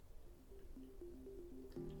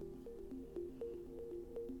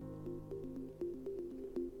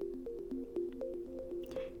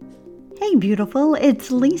Hey beautiful, it's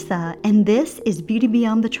Lisa, and this is Beauty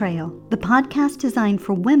Beyond Betrayal, the podcast designed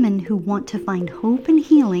for women who want to find hope and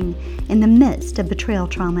healing in the midst of betrayal,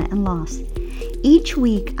 trauma, and loss. Each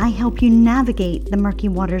week, I help you navigate the murky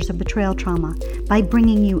waters of betrayal trauma by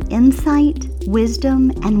bringing you insight,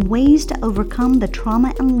 wisdom, and ways to overcome the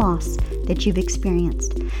trauma and loss that you've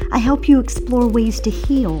experienced. I help you explore ways to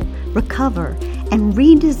heal, recover, and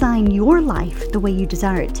redesign your life the way you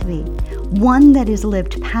desire it to be. One that is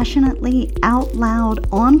lived passionately, out loud,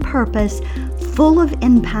 on purpose, full of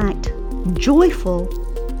impact, joyful,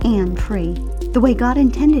 and free, the way God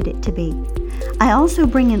intended it to be. I also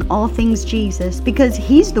bring in all things Jesus because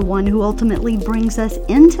He's the one who ultimately brings us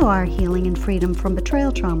into our healing and freedom from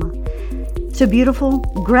betrayal trauma. So beautiful,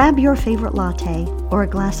 grab your favorite latte or a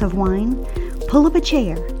glass of wine, pull up a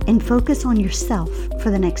chair, and focus on yourself for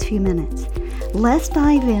the next few minutes. Let's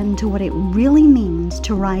dive into what it really means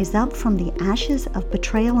to rise up from the ashes of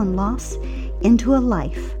betrayal and loss into a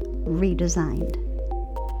life redesigned.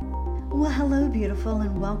 Well, hello, beautiful,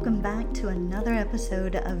 and welcome back to another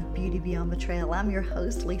episode of Beauty Beyond Betrayal. I'm your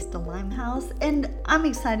host, Lisa Limehouse, and I'm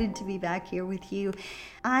excited to be back here with you.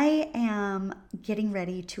 I am getting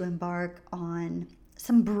ready to embark on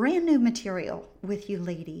some brand new material with you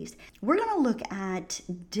ladies. We're going to look at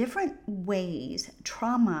different ways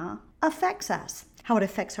trauma affects us, how it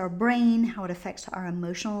affects our brain, how it affects our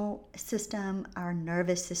emotional system, our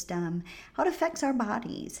nervous system, how it affects our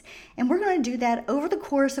bodies. And we're going to do that over the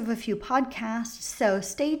course of a few podcasts, so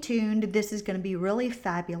stay tuned. This is going to be really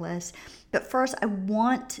fabulous. But first, I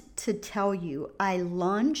want to tell you, I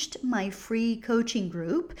launched my free coaching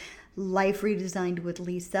group, Life Redesigned with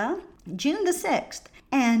Lisa, June the 6th.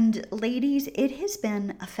 And ladies, it has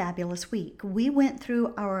been a fabulous week. We went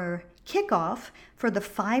through our kickoff for the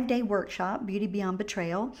 5-day workshop, Beauty Beyond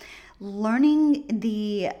Betrayal, learning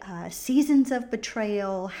the seasons of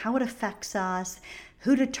betrayal, how it affects us,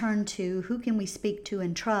 who to turn to, who can we speak to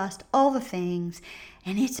and trust, all the things.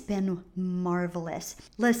 And it's been marvelous.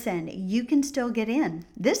 Listen, you can still get in.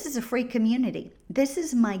 This is a free community. This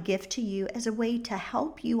is my gift to you as a way to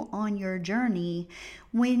help you on your journey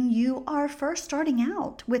when you are first starting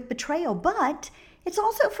out with betrayal. But it's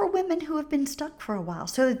also for women who have been stuck for a while.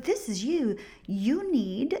 So if this is you, you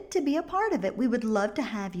need to be a part of it. We would love to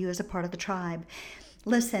have you as a part of the tribe.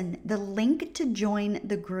 Listen, the link to join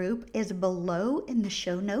the group is below in the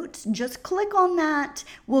show notes. Just click on that.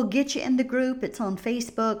 We'll get you in the group. It's on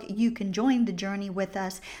Facebook. You can join the journey with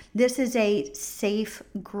us. This is a safe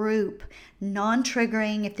group,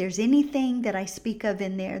 non-triggering. If there's anything that I speak of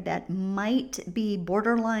in there that might be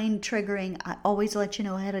borderline triggering, I always let you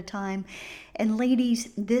know ahead of time. And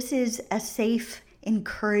ladies, this is a safe,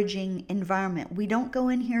 encouraging environment. We don't go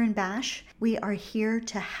in here and bash. We are here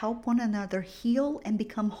to help one another heal and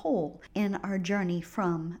become whole in our journey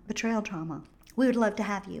from betrayal trauma. We would love to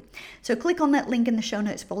have you. So click on that link in the show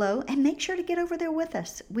notes below and make sure to get over there with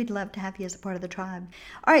us. We'd love to have you as a part of the tribe.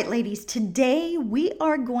 All right, ladies, today we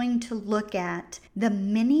are going to look at the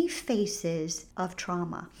many faces of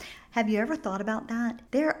trauma. Have you ever thought about that?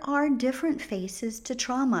 There are different faces to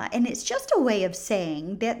trauma, and it's just a way of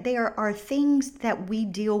saying that there are things that we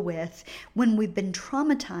deal with when we've been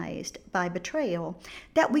traumatized by betrayal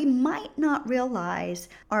that we might not realize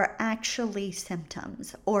are actually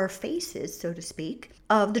symptoms or faces, so to speak,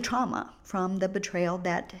 of the trauma from the betrayal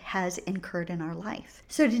that has incurred in our life.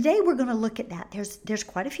 So today we're going to look at that. There's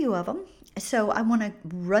quite a few of them. So I want to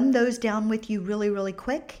run those down with you really, really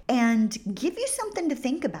quick and give you something to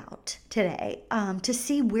think about today to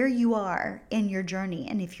see where you are in your journey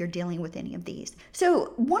and if you're dealing with any of these.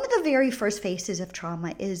 So one of the very first phases of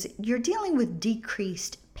trauma is you're dealing with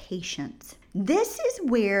decreased patience. This is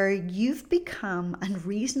where you've become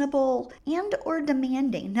unreasonable and or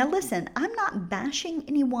demanding. Now listen, I'm not bashing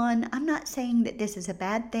anyone. I'm not saying that this is a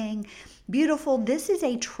bad thing. Beautiful, this is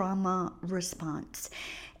a trauma response.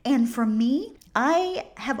 And for me, I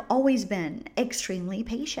have always been extremely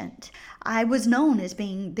patient. I was known as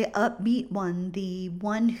being the upbeat one, the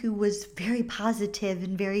one who was very positive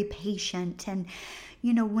and very patient. And,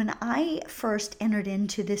 you know, when I first entered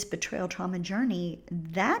into this betrayal trauma journey,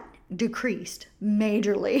 that decreased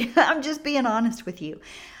majorly. I'm just being honest with you.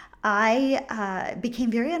 I became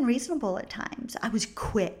very unreasonable at times. I was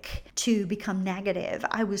quick to become negative.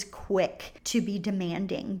 I was quick to be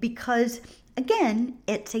demanding because, again,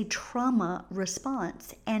 it's a trauma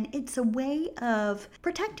response and it's a way of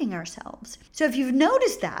protecting ourselves. So if you've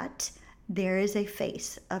noticed that, there is a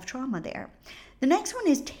face of trauma there. The next one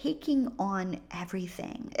is taking on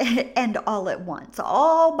everything and all at once,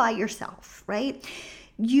 all by yourself, right?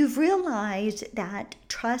 You've realized that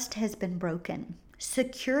trust has been broken.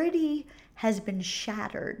 Security has been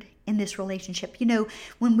shattered in this relationship.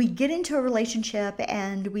 When we get into a relationship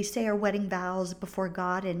and we say our wedding vows before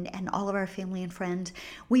God and all of our family and friends,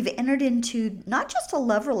 we've entered into not just a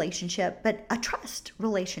love relationship, but a trust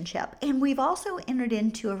relationship. And we've also entered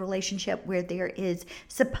into a relationship where there is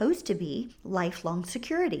supposed to be lifelong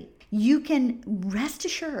security. You can rest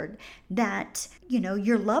assured that,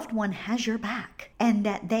 your loved one has your back and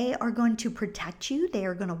that they are going to protect you. They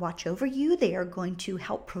are going to watch over you. They are going to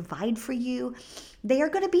help provide for you. They are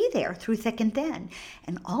going to be there through thick and thin.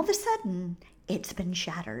 And all of a sudden, it's been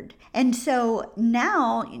shattered. And so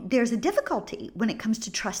now there's a difficulty when it comes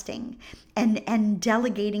to trusting and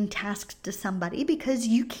delegating tasks to somebody, because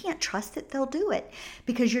you can't trust that they'll do it,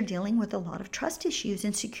 because you're dealing with a lot of trust issues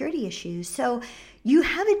and security issues. So you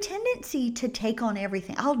have a tendency to take on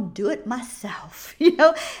everything. I'll do it myself.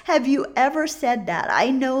 Have you ever said that?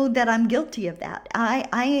 I know that I'm guilty of that.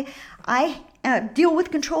 I deal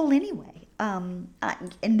with control anyway. And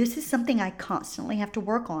this is something I constantly have to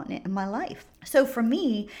work on in my life. So for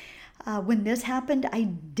me, when this happened, I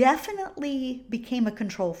definitely became a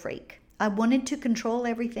control freak. I wanted to control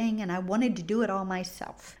everything and I wanted to do it all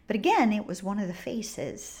myself. But again, it was one of the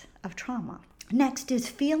faces of trauma. Next is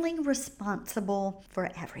feeling responsible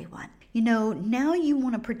for everyone. Now you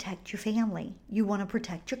want to protect your family. You want to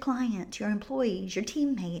protect your clients, your employees, your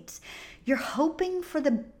teammates. You're hoping for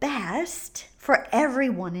the best for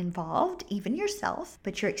everyone involved, even yourself,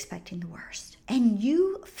 but you're expecting the worst. And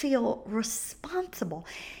you feel responsible.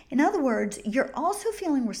 In other words, you're also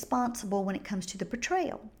feeling responsible when it comes to the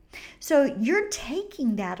betrayal. So you're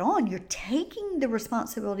taking that on. You're taking the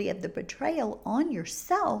responsibility of the betrayal on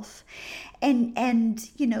yourself. And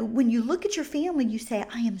when you look at your family, you say,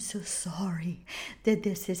 I am so sorry that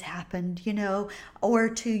this has happened, or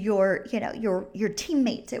to your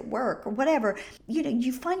teammates at work or whatever.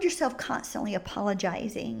 You find yourself constantly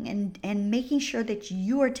apologizing and making sure that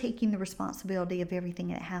you are taking the responsibility of everything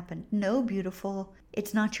that happened. No, beautiful.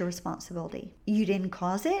 It's not your responsibility. You didn't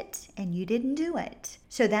cause it and you didn't do it.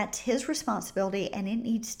 So that's his responsibility and it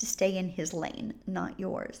needs to stay in his lane, not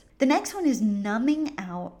yours. The next one is numbing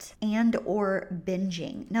out and or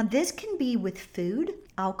binging. Now this can be with food,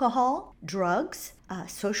 alcohol, drugs,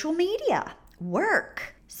 social media,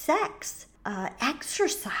 work, sex,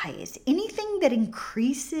 exercise, anything that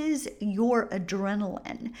increases your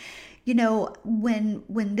adrenaline.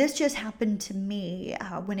 When this just happened to me,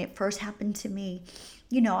 when it first happened to me,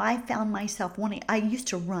 I found myself I used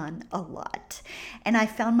to run a lot, and I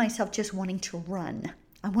found myself just wanting to run.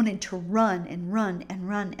 I wanted to run and run and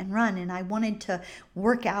run and run, and I wanted to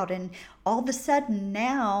work out, and all of a sudden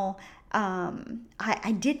now,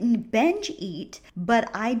 I didn't binge eat,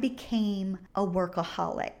 but I became a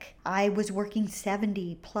workaholic. I was working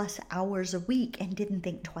 70 plus hours a week and didn't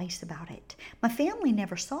think twice about it. My family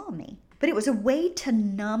never saw me, but it was a way to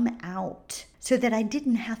numb out so that I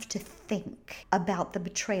didn't have to think about the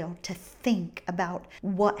betrayal, to think about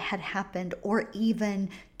what had happened, or even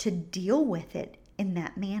to deal with it in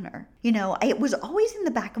that manner. It was always in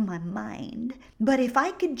the back of my mind, but if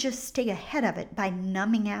I could just stay ahead of it by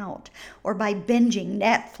numbing out or by binging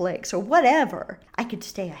Netflix or whatever, I could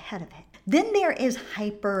stay ahead of it. Then there is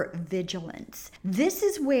hypervigilance. This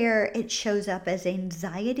is where it shows up as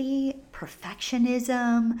anxiety,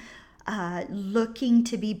 perfectionism, looking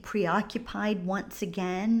to be preoccupied once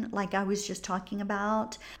again, like I was just talking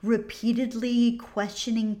about, repeatedly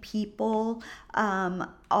questioning people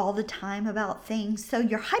all the time about things. So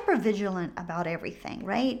you're hypervigilant about everything,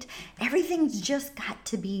 right? Everything's just got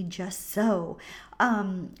to be just so,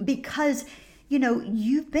 because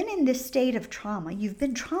you've been in this state of trauma. You've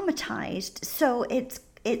been traumatized. So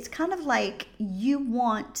it's kind of like you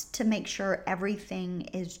want to make sure everything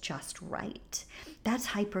is just right. That's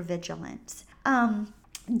hypervigilance.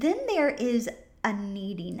 Then there is a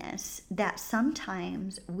neediness that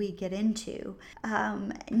sometimes we get into.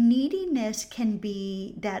 Neediness can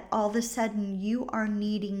be that all of a sudden you are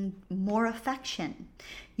needing more affection.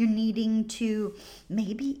 You're needing to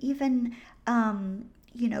maybe even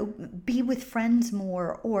be with friends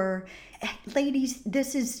more, or ladies,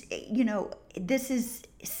 this is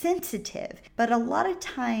sensitive, but a lot of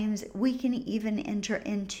times we can even enter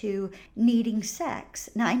into needing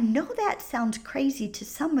sex. Now, I know that sounds crazy to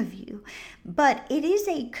some of you, but it is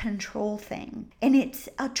a control thing and it's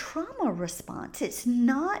a trauma response. It's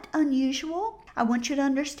not unusual. I want you to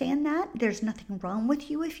understand that. There's nothing wrong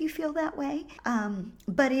with you if you feel that way.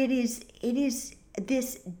 But it is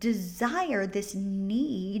this desire, this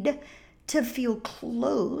need to feel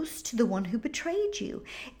close to the one who betrayed you.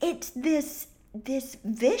 It's this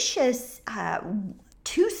vicious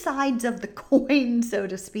two sides of the coin, so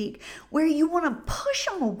to speak, where you want to push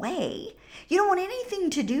them away. You don't want anything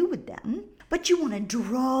to do with them, but you want to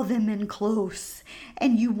draw them in close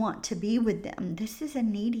and you want to be with them. This is a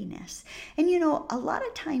neediness. And a lot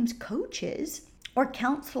of times coaches or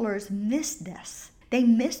counselors miss this. They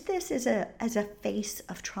miss this as a face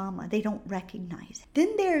of trauma. They don't recognize it.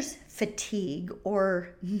 Then there's fatigue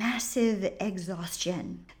or massive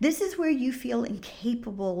exhaustion. This is where you feel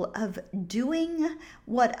incapable of doing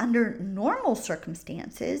what under normal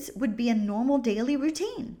circumstances would be a normal daily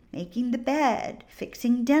routine. Making the bed,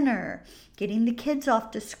 fixing dinner, getting the kids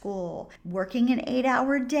off to school, working an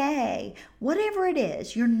 8-hour day, whatever it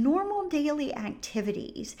is, your normal daily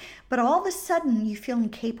activities. But all of a sudden you feel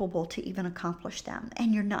incapable to even accomplish them,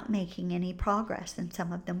 and you're not making any progress in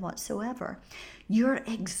some of them whatsoever. You're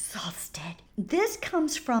exhausted. This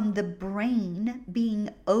comes from the brain being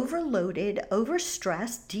overloaded,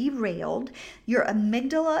 overstressed, derailed. Your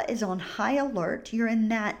amygdala is on high alert. You're in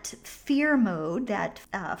that fear mode, that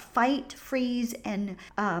fight, freeze, and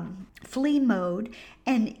flee mode.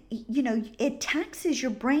 And, it taxes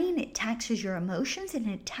your brain, it taxes your emotions, and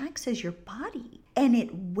it taxes your body. And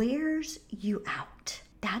it wears you out.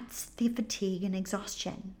 That's the fatigue and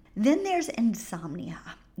exhaustion. Then there's insomnia.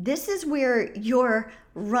 This is where you're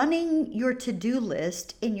running your to-do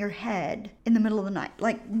list in your head in the middle of the night.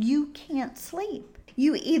 Like, you can't sleep.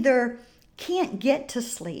 You either can't get to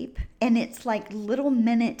sleep, and it's like little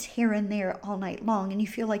minutes here and there all night long, and you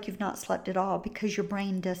feel like you've not slept at all because your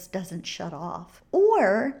brain just doesn't shut off.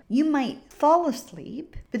 Or you might fall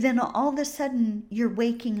asleep, but then all of a sudden you're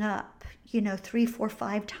waking up 3, 4,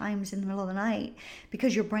 5 times in the middle of the night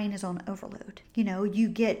because your brain is on overload. You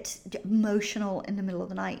get emotional in the middle of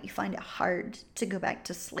the night. You find it hard to go back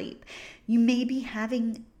to sleep. You may be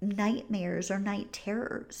having nightmares or night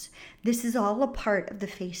terrors. This is all a part of the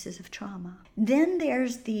phases of trauma. Then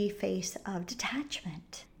there's the phase of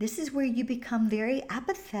detachment. This is where you become very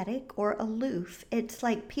apathetic or aloof. It's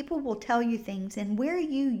like people will tell you things, and where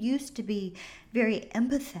you used to be very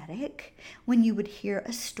empathetic, when you would hear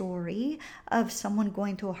a story of someone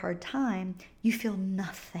going through a hard time, you feel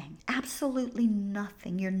nothing, absolutely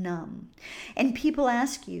nothing. You're numb. And people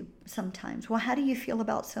ask you sometimes, well, how do you feel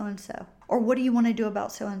about so-and-so? Or what do you want to do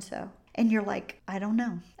about so-and-so? And you're like, I don't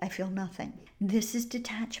know. I feel nothing. This is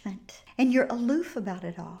detachment. And you're aloof about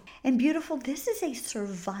it all. And beautiful, this is a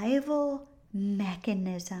survival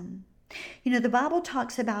mechanism. The Bible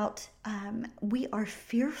talks about we are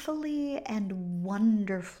fearfully and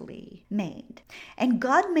wonderfully made. And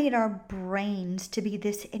God made our brains to be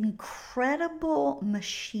this incredible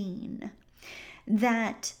machine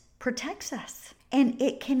that protects us. And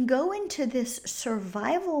it can go into this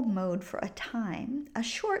survival mode for a time, a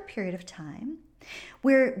short period of time,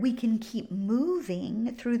 where we can keep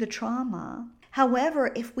moving through the trauma.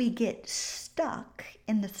 However, if we get stuck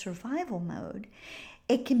in the survival mode,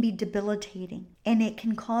 it can be debilitating, and it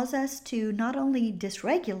can cause us to not only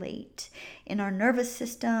dysregulate in our nervous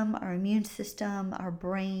system, our immune system, our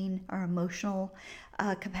brain, our emotional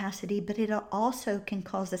capacity, but it also can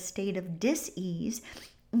cause a state of dis-ease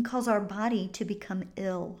and cause our body to become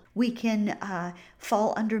ill. We can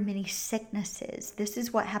fall under many sicknesses. This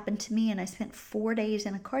is what happened to me, and I spent 4 days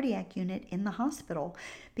in a cardiac unit in the hospital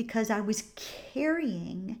because I was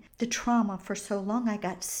carrying the trauma for so long. I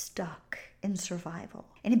got stuck in survival,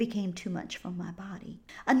 and it became too much for my body.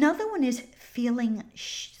 Another one is feeling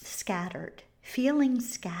scattered. Feeling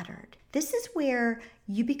scattered. This is where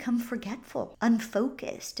you become forgetful,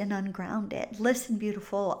 unfocused, and ungrounded. Listen,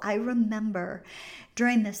 beautiful, I remember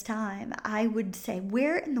during this time, I would say,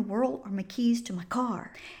 where in the world are my keys to my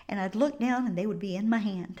car? And I'd look down and they would be in my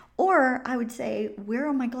hand. Or I would say, where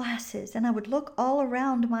are my glasses? And I would look all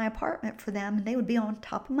around my apartment for them and they would be on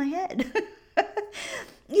top of my head.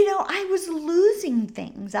 I was losing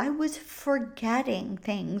things. I was forgetting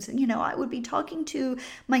things. I would be talking to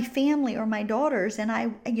my family or my daughters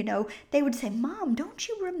and they would say, Mom, don't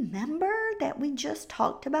you remember that we just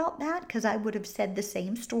talked about that? Because I would have said the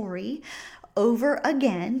same story over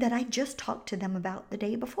again that I just talked to them about the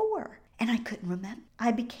day before. And I couldn't remember.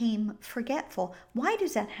 I became forgetful. Why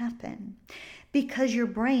does that happen? Because your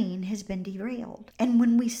brain has been derailed. And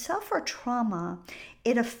when we suffer trauma,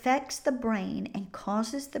 it affects the brain and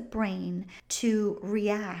causes the brain to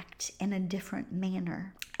react in a different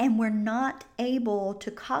manner. And we're not able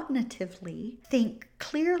to cognitively think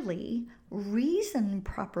clearly, reason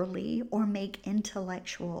properly, or make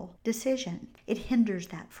intellectual decisions. It hinders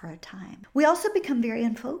that for a time. We also become very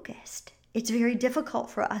unfocused. It's very difficult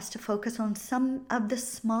for us to focus on some of the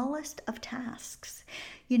smallest of tasks.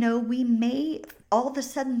 We may all of a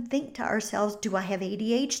sudden think to ourselves, do I have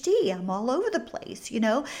ADHD? I'm all over the place.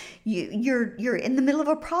 You're in the middle of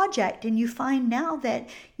a project and you find now that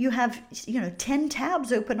you have 10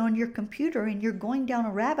 tabs open on your computer and you're going down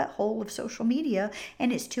a rabbit hole of social media,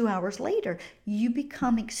 and it's 2 hours later. You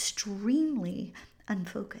become extremely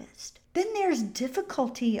unfocused. Then there's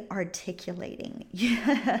difficulty articulating.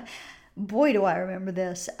 Boy, do I remember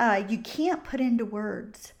this. You can't put into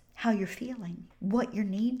words how you're feeling, what your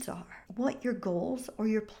needs are, what your goals or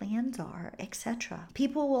your plans are, etc.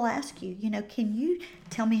 People will ask you, can you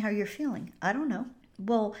tell me how you're feeling? I don't know.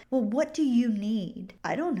 Well, what do you need?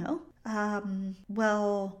 I don't know.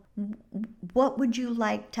 What would you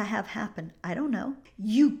like to have happen? I don't know.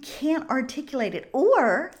 You can't articulate it,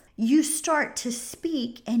 or you start to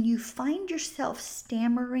speak and you find yourself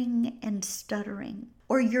stammering and stuttering,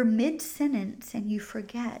 or you're mid-sentence and you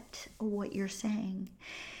forget what you're saying.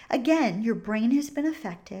 Again, your brain has been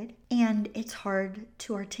affected and it's hard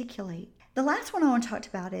to articulate. The last one I want to talk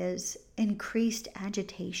about is increased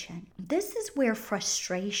agitation. This is where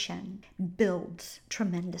frustration builds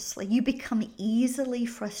tremendously. You become easily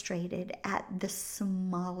frustrated at the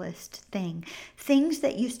smallest thing. Things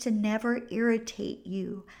that used to never irritate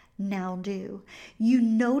you now do. You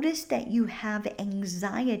notice that you have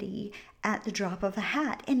anxiety at the drop of a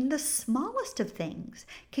hat, and the smallest of things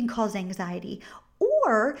can cause anxiety.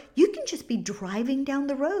 Or you can just be driving down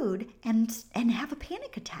the road and have a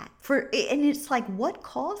panic attack. And it's like, what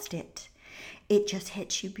caused it? It just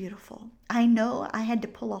hits you beautiful. I know I had to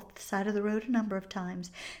pull off the side of the road a number of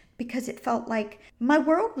times because it felt like my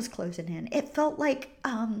world was closing in. It felt like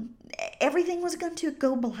everything was going to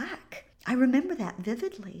go black. I remember that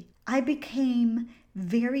vividly. I became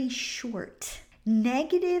very short.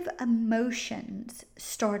 Negative emotions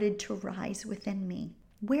started to rise within me.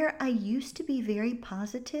 Where I used to be very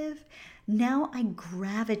positive, now I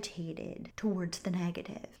gravitated towards the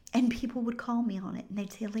negative. And people would call me on it and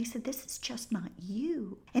they'd say, Lisa, this is just not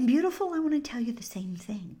you. And beautiful, I want to tell you the same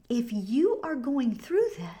thing. If you are going through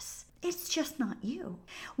this, it's just not you.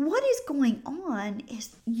 What is going on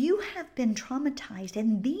is you have been traumatized,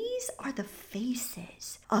 and these are the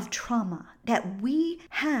faces of trauma that we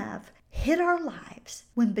have hit our lives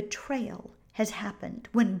when betrayal has happened,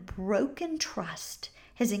 when broken trust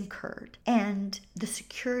has incurred and the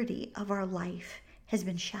security of our life has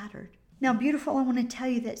been shattered. Now, beautiful, I want to tell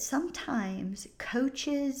you that sometimes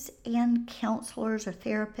coaches and counselors or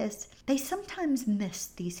therapists, they sometimes miss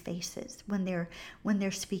these faces when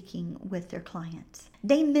they're speaking with their clients.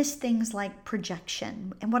 They miss things like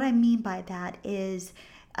projection. And what I mean by that is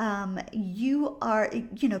you are,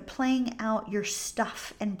 playing out your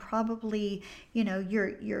stuff, and probably,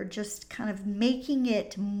 you're just kind of making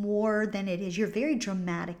it more than it is. You're very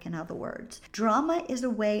dramatic, in other words. Drama is a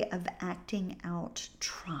way of acting out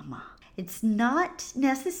trauma. It's not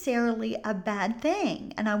necessarily a bad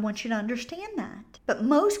thing, and I want you to understand that. But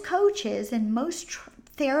most coaches and most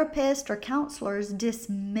therapists or counselors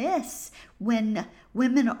dismiss when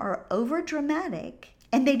women are over dramatic,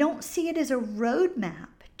 and they don't see it as a roadmap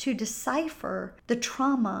to decipher the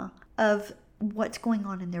trauma of what's going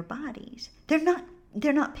on in their bodies. They're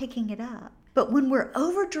not picking it up. But when we're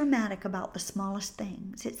over dramatic about the smallest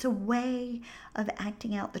things, it's a way of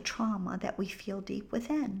acting out the trauma that we feel deep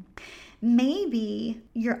within. Maybe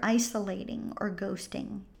you're isolating or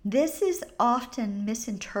ghosting. This is often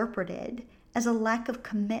misinterpreted as a lack of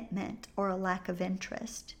commitment or a lack of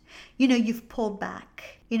interest. You've pulled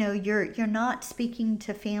back. You're not speaking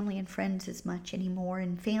to family and friends as much anymore.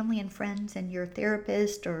 And family and friends and your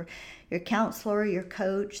therapist or your counselor or your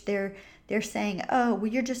coach, they're saying, oh, well,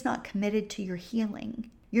 you're just not committed to your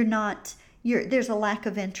healing. There's a lack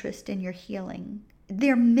of interest in your healing.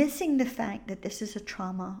 They're missing the fact that this is a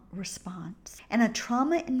trauma response. And a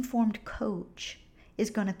trauma-informed coach is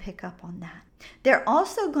going to pick up on that. They're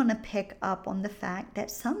also going to pick up on the fact that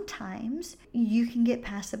sometimes you can get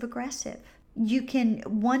passive aggressive. You can,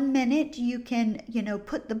 1 minute, you can,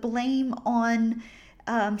 put the blame on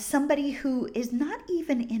somebody who is not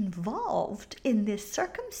even involved in this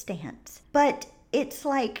circumstance. But it's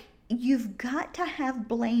like you've got to have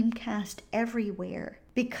blame cast everywhere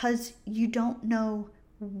because you don't know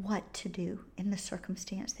what to do in the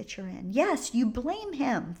circumstance that you're in. Yes, you blame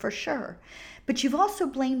him for sure, but you've also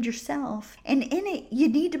blamed yourself, and in it, you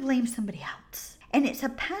need to blame somebody else. And it's a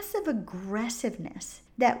passive aggressiveness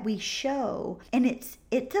that we show, and it's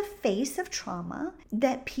a face of trauma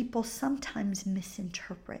that people sometimes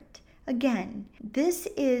misinterpret. Again, this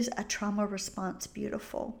is a trauma response,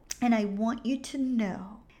 beautiful, and I want you to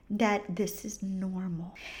know that this is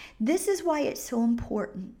normal. This is why it's so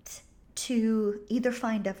important to either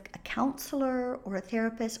find a counselor or a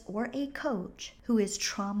therapist or a coach who is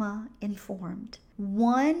trauma informed.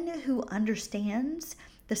 One who understands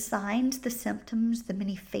the signs, the symptoms, the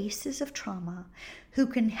many faces of trauma, who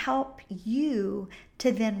can help you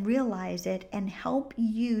to then realize it and help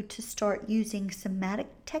you to start using somatic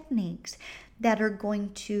techniques that are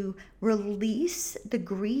going to release the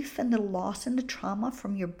grief and the loss and the trauma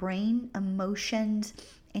from your brain, emotions,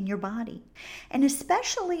 and your body. And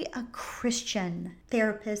especially a Christian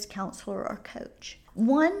therapist, counselor, or coach.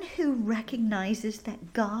 One who recognizes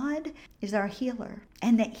that God is our healer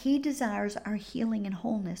and that He desires our healing and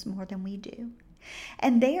wholeness more than we do.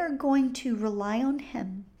 And they are going to rely on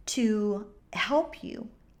Him to help you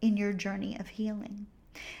in your journey of healing.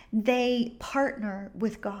 They partner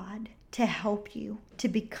with God to help you to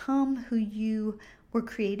become who you were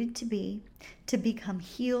created to be, to become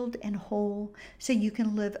healed and whole, so you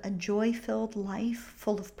can live a joy-filled life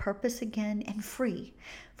full of purpose again and free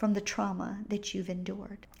from the trauma that you've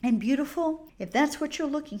endured. And beautiful, if that's what you're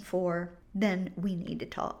looking for, then we need to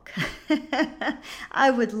talk. I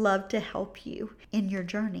would love to help you in your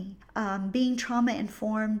journey. Being trauma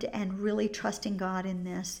informed and really trusting God in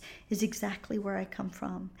this is exactly where I come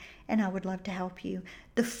from, and I would love to help you.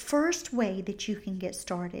 The first way that you can get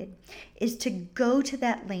started is to go to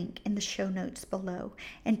that link in the show notes below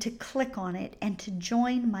and to click on it and to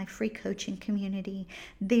join my free coaching community.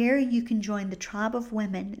 There you can join the tribe of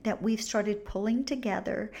women that we've started pulling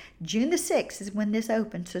together. June the 6th is when this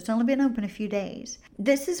opens, so it's only been open a few days.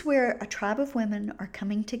 This is where a tribe of women are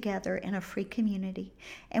coming together in a free community,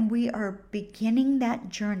 and we are beginning that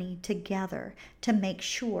journey together to make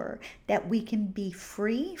sure that we can be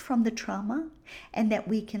free from the trauma and that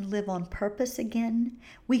we can live on purpose again.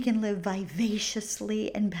 We can live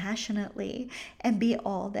vivaciously and passionately and be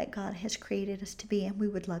all that God has created us to be, and we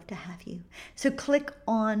would love to have you. So click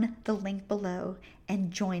on the link below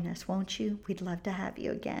and join us, won't you? We'd love to have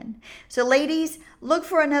you again. So ladies, look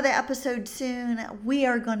for another episode soon. We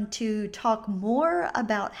are going to talk more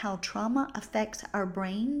about how trauma affects our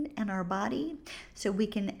brain and our body so we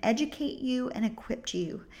can educate you and equip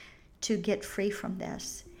you to get free from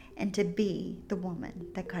this and to be the woman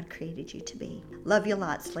that God created you to be. Love you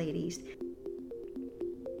lots, ladies.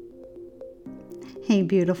 Hey,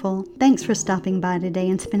 beautiful. Thanks for stopping by today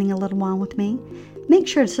and spending a little while with me. Make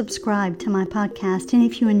sure to subscribe to my podcast, and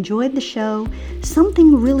if you enjoyed the show,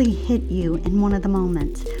 something really hit you in one of the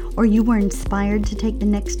moments, or you were inspired to take the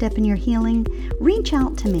next step in your healing, reach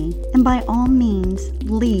out to me, and by all means,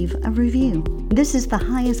 leave a review. This is the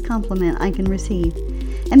highest compliment I can receive.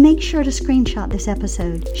 And make sure to screenshot this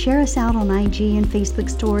episode, share us out on IG and Facebook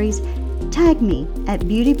stories, tag me at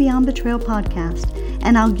Beauty Beyond Betrayal Podcast,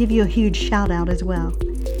 and I'll give you a huge shout out as well.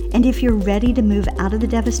 And if you're ready to move out of the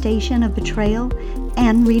devastation of betrayal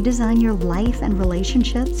and redesign your life and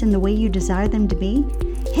relationships in the way you desire them to be,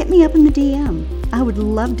 hit me up in the DM. I would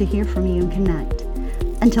love to hear from you and connect.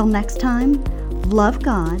 Until next time, love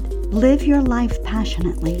God, live your life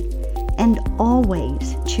passionately, and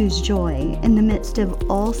always choose joy in the midst of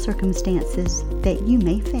all circumstances that you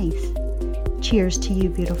may face. Cheers to you,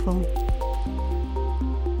 beautiful.